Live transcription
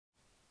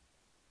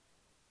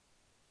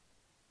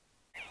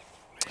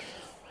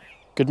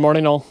Good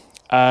morning all.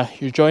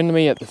 You're joining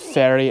me at the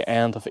very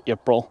end of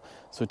April.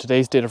 So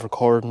today's date of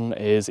recording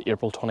is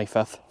April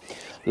 25th.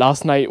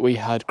 Last night we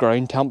had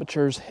ground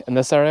temperatures in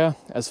this area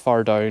as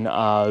far down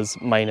as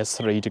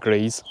 -3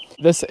 degrees.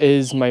 This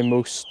is my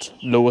most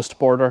lowest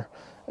border.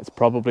 It's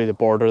probably the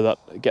border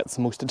that gets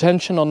the most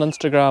attention on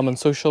Instagram and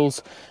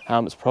socials.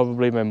 It's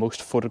probably my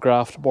most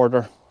photographed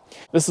border.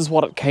 This is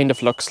what it kind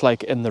of looks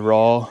like in the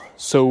raw.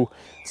 So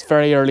it's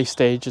very early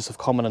stages of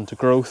coming into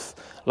growth.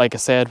 Like I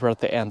said, we're at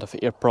the end of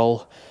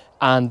April,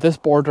 and this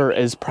border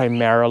is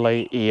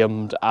primarily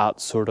aimed at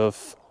sort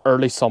of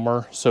early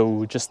summer,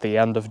 so just the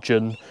end of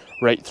June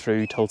right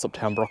through till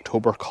September,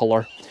 October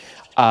colour.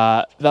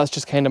 That's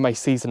just kind of my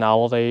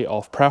seasonality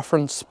of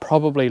preference,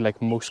 probably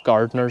like most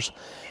gardeners.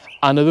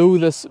 And although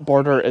this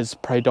border is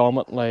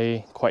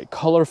predominantly quite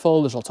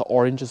colourful, there's lots of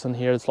oranges in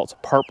here, there's lots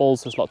of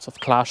purples, there's lots of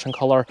clash in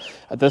colour.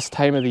 At this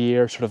time of the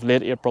year, sort of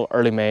late April,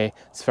 early May,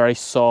 it's very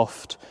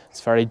soft,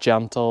 it's very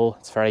gentle,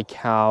 it's very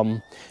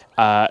calm.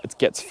 It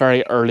gets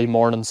very early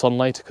morning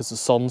sunlight because the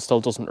sun still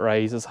doesn't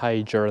rise as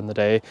high during the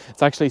day.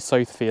 It's actually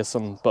south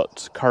facing,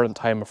 but current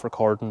time of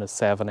recording is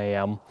 7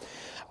 AM.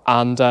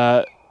 And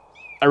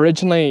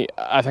originally,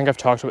 I think I've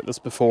talked about this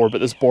before,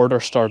 but this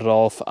border started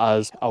off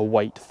as a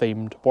white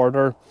themed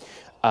border.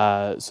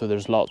 So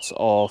there's lots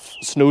of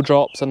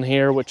snowdrops in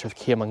here which have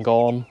came and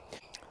gone.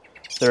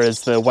 There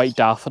is the white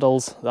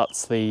daffodils,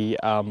 that's the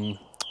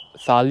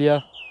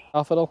thalia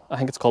daffodil, I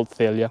think it's called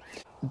thalia,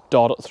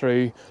 dotted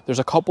through. There's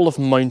a couple of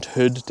Mount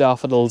Hood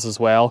daffodils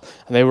as well,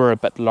 and they were a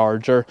bit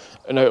larger.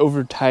 Now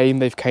over time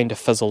they've kind of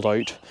fizzled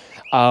out.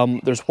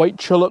 There's white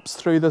tulips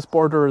through this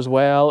border as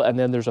well, and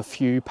then there's a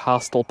few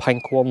pastel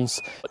pink ones.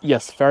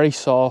 Yes, very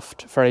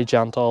soft, very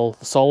gentle.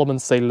 The Solomon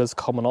seal is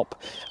coming up.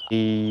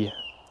 The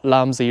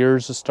lamb's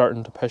ears is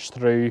starting to push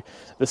through.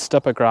 The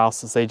stippa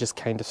grasses, they just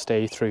kind of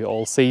stay through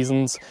all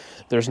seasons.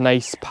 There's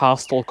nice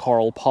pastel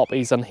coral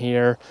poppies in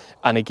here,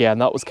 and again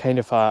that was kind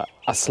of a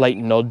slight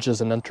nudge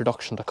as an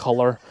introduction to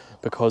colour,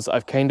 because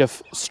I've kind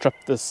of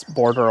stripped this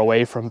border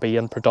away from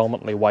being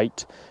predominantly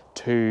white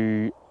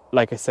to,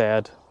 like I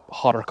said,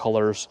 hotter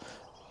colours,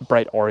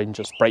 bright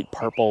oranges, bright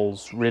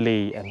purples,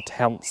 really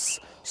intense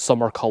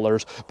summer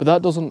colours, but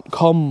that doesn't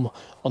come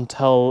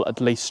until at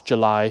least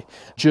July.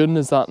 June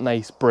is that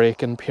nice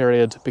break-in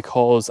period,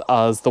 because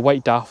as the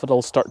white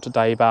daffodils start to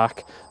die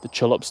back, the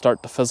tulips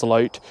start to fizzle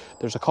out.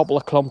 There's a couple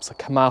of clumps of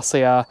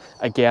camassia,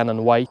 again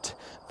in white.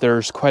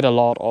 There's quite a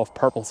lot of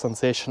purple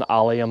sensation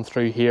allium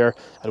through here,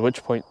 at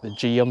which point the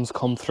geums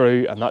come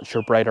through, and that's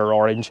your brighter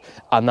orange,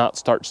 and that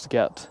starts to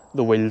get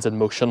the wheels in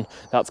motion.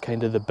 That's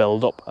kind of the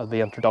build-up of the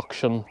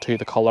introduction to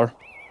the colour.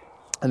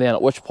 And then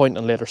at which point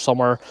in later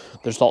summer,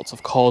 there's lots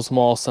of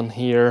cosmos in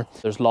here.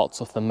 There's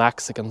lots of the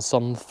Mexican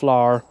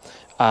sunflower,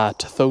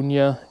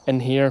 tithonia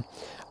in here,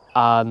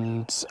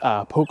 and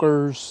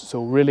pokers.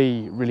 So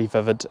really, really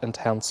vivid,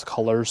 intense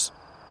colours.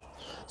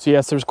 So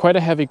yes, there was quite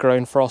a heavy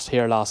ground frost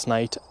here last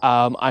night.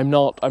 I'm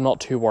not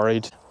too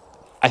worried.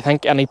 I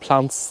think any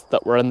plants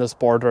that were in this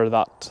border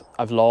that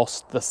I've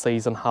lost this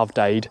season have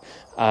died.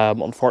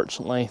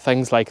 Unfortunately,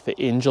 things like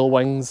the angel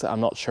wings,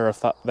 I'm not sure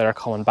if they're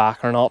coming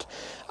back or not.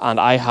 And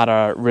I had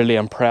a really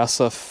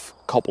impressive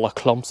couple of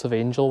clumps of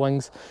angel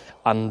wings.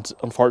 And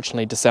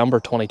unfortunately, December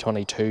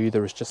 2022,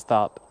 there was just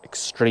that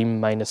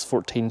extreme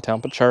 -14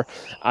 temperature.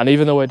 And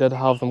even though I did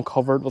have them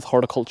covered with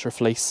horticulture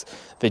fleece,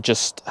 they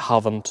just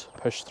haven't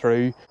pushed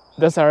through.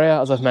 This area,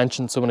 as I've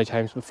mentioned so many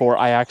times before,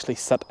 I actually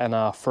sit in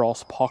a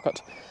frost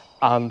pocket.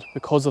 And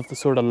because of the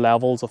sort of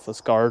levels of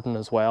this garden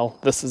as well,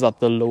 this is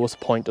at the lowest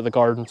point of the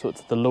garden, so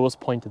it's at the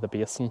lowest point of the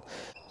basin.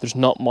 There's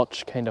not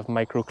much kind of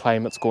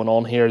microclimates going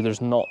on here.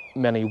 There's not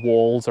many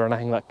walls or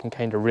anything that can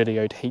kind of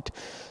radiate heat.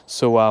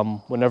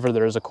 So whenever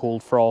there is a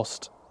cold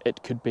frost,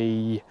 it could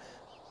be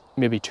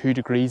maybe 2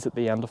 degrees at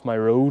the end of my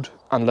road,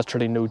 and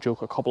literally no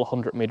joke, a couple of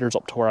 100 metres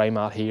up to where I'm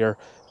at here,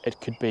 it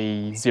could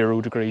be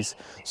 0 degrees.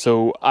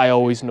 So I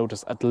always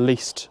notice at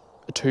least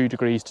 2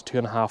 degrees to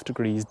 2.5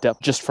 degrees dip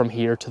just from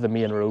here to the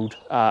main road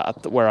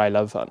where I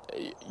live. And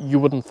you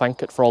wouldn't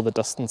think it for all the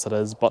distance it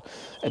is, but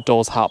it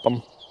does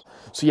happen.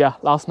 So yeah,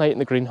 last night in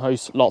the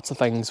greenhouse, lots of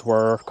things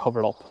were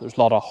covered up. There's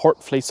a lot of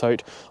hort fleece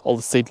out, all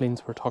the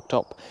seedlings were tucked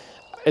up.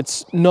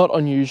 It's not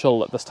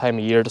unusual at this time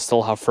of year to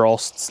still have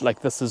frosts.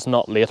 Like, this is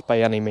not late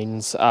by any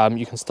means.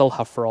 You can still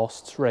have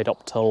frosts right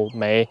up till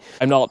May.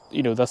 I'm not,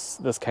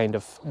 this kind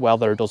of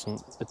weather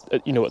doesn't,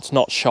 it's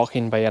not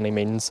shocking by any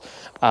means.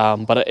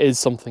 But it is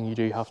something you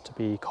do have to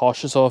be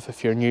cautious of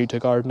if you're new to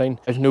gardening.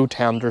 I've no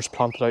tenders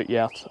planted out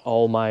yet.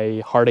 All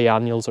my hardy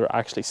annuals are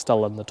actually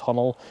still in the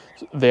tunnel.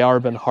 They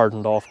are being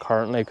hardened off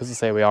currently because, I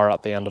say, we are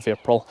at the end of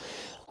April.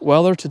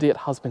 Weather to date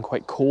has been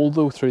quite cold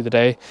though through the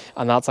day,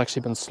 and that's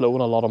actually been slowing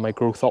a lot of my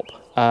growth up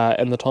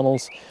in the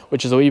tunnels,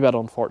 which is a wee bit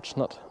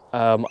unfortunate.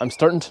 I'm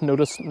starting to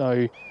notice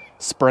now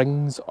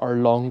springs are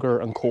longer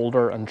and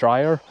colder and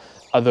drier,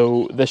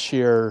 although this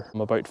year,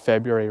 about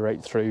February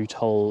right through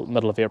till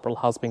middle of April,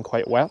 has been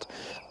quite wet.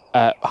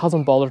 It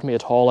hasn't bothered me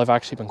at all. I've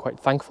actually been quite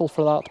thankful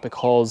for that,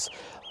 because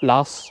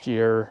last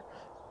year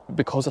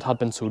because it had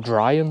been so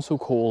dry and so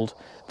cold,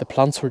 the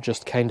plants were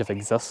just kind of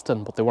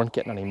existing, but they weren't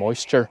getting any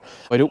moisture.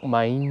 I don't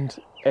mind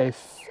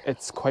if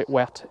it's quite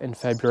wet in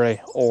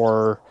February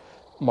or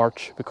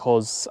March,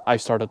 because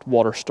I've started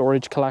water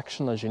storage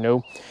collection, as you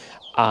know,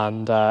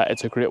 and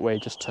it's a great way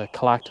just to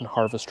collect and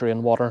harvest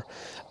rainwater.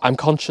 I'm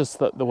conscious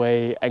that the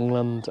way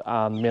England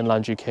and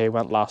mainland UK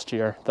went last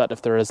year, that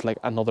if there is like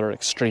another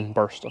extreme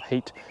burst of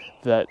heat,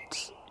 that,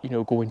 you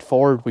know, going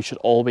forward we should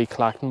all be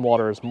collecting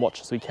water as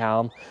much as we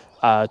can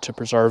to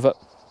preserve it.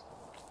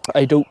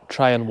 I don't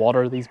try and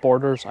water these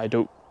borders. I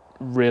don't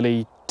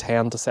really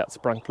tend to set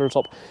sprinklers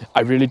up.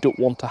 I really don't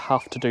want to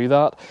have to do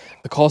that.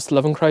 The cost of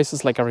living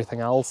crisis, like everything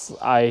else,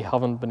 I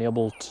haven't been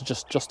able to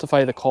just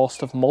justify the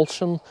cost of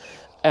mulching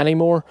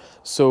anymore,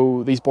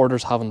 so these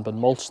borders haven't been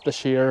mulched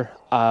this year,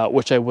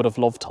 which I would have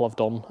loved to have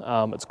done.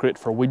 It's great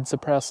for weed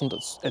suppressant,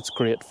 it's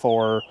great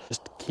for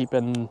just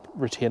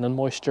retaining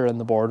moisture in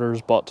the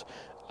borders, but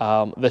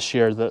this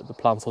year the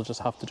plants will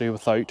just have to do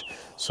without.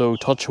 So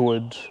touch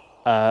wood,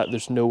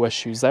 there's no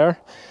issues there.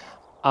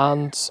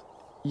 And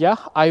yeah,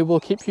 I will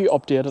keep you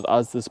updated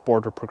as this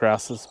border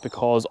progresses,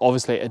 because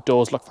obviously it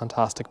does look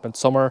fantastic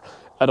midsummer.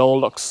 It all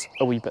looks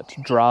a wee bit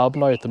drab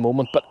now at the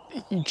moment, but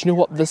do you know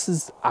what? This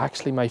is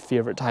actually my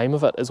favourite time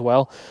of it as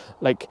well.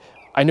 Like,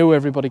 I know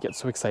everybody gets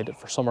so excited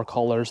for summer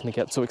colours and they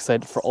get so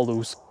excited for all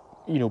those,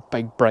 you know,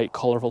 big, bright,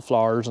 colourful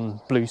flowers and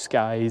blue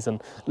skies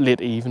and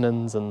late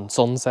evenings and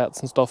sunsets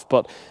and stuff,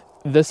 but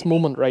this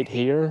moment right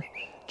here,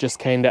 just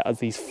kind of as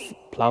these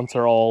plants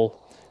are all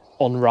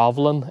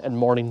unraveling in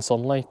morning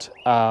sunlight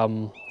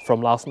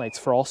from last night's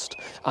frost,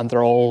 and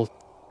they're all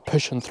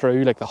pushing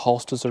through, like the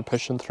hostas are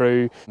pushing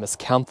through,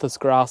 miscanthus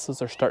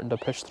grasses are starting to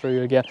push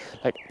through again.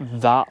 Like,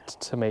 that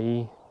to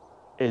me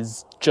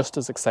is just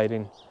as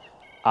exciting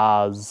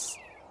as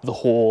the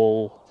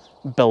whole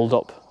build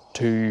up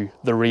to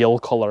the real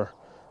colour,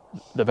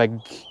 the big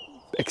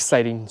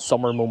exciting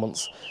summer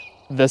moments.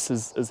 This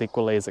is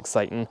equally as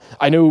exciting.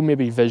 I know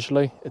maybe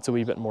visually it's a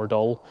wee bit more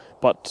dull,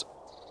 but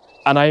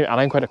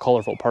I'm quite a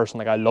colourful person.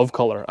 Like, I love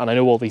colour, and I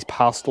know all these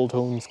pastel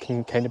tones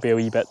can kind of be a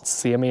wee bit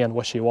samey and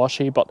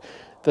wishy-washy, but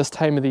this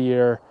time of the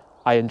year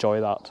I enjoy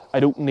that. I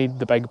don't need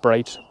the big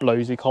bright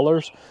blousy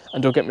colours,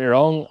 and don't get me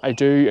wrong, I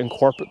do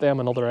incorporate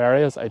them in other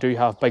areas. I do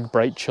have big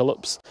bright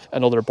tulips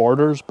in other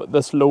borders, but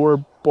this lower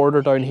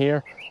border down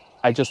here,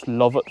 I just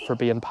love it for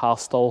being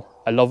pastel.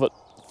 I love it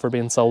for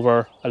being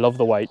silver. I love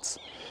the whites.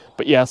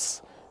 But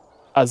yes,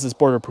 as this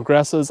border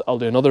progresses, I'll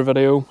do another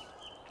video,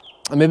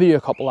 and maybe a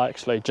couple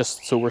actually,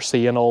 just so we're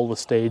seeing all the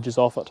stages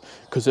of it,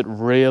 because it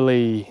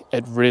really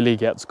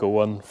gets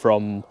going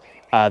from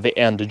the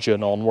end of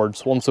June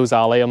onwards. Once those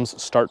alliums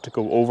start to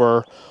go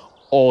over,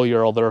 all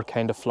your other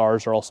kind of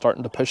flowers are all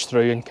starting to push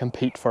through and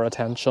compete for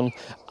attention,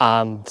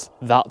 and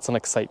that's an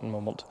exciting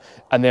moment.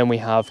 And then we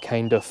have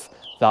kind of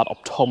that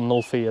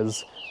autumnal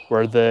phase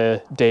where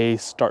the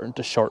day's starting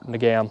to shorten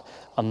again,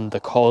 and the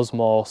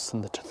cosmos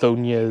and the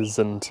tithonias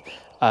and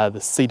the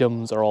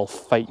sedums are all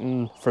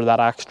fighting for that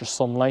extra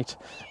sunlight,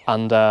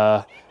 and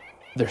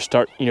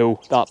you know,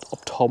 that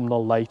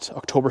autumnal light.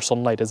 October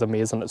sunlight is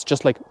amazing. It's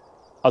just like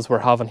as we're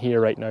having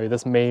here right now,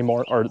 this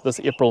this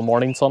April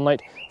morning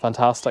sunlight,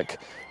 fantastic.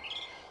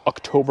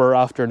 October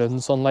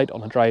afternoon sunlight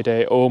on a dry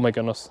day, oh my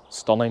goodness,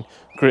 stunning.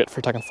 Great for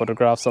taking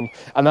photographs, and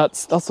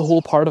that's the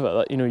whole part of it.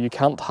 That, you know, you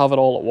can't have it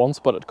all at once,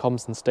 but it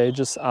comes in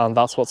stages, and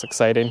that's what's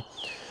exciting.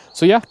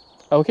 So yeah,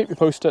 I'll keep you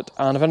posted,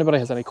 and if anybody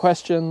has any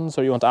questions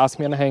or you want to ask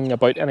me anything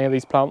about any of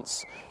these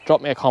plants,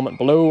 drop me a comment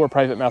below or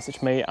private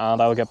message me,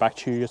 and I'll get back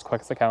to you as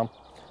quick as I can.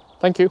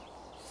 Thank you.